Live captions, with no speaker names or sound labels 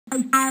So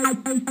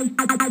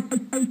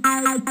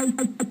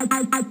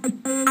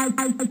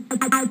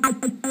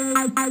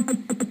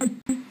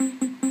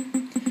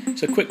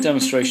a quick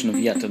demonstration of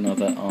yet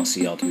another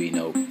RC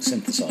Arduino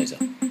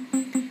synthesizer.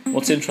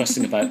 What's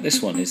interesting about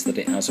this one is that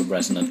it has a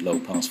resonant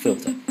low-pass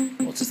filter.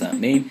 What does that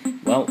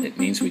mean? Well, it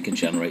means we can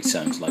generate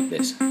sounds like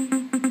this.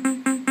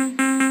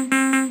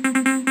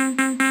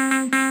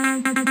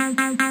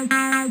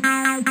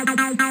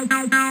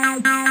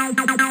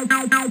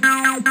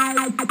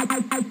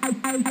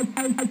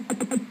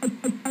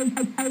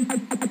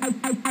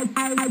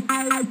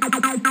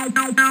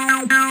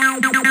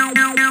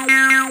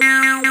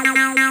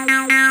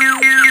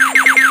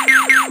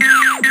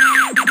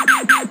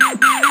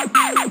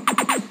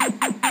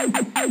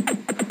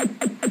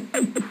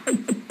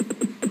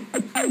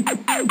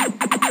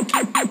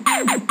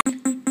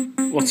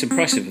 What's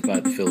impressive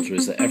about the filter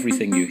is that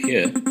everything you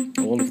hear,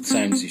 all of the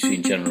sounds you've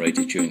seen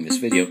generated during this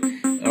video,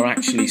 are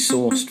actually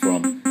sourced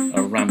from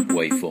a ramp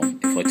waveform.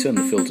 If I turn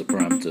the filter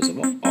parameters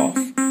off,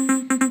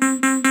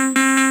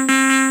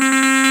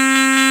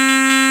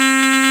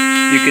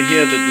 you can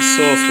hear that the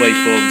source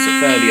waveform is a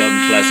fairly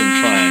unpleasant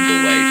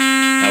triangle wave.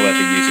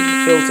 However, using the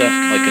filter,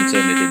 I can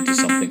turn it into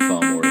something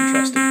far more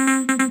interesting.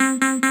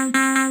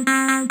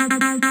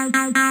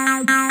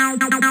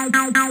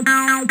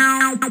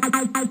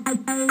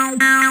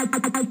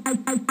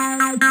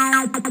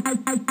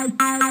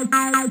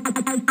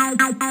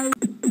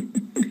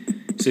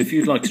 So if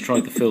you'd like to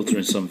try the filter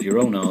in some of your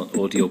own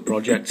audio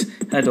projects,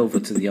 head over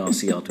to the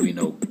RC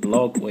Arduino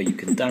blog where you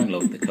can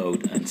download the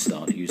code and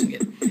start using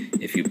it.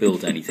 If you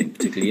build anything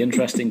particularly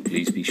interesting,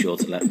 please be sure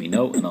to let me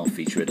know and I'll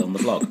feature it on the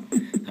blog.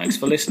 Thanks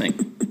for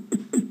listening.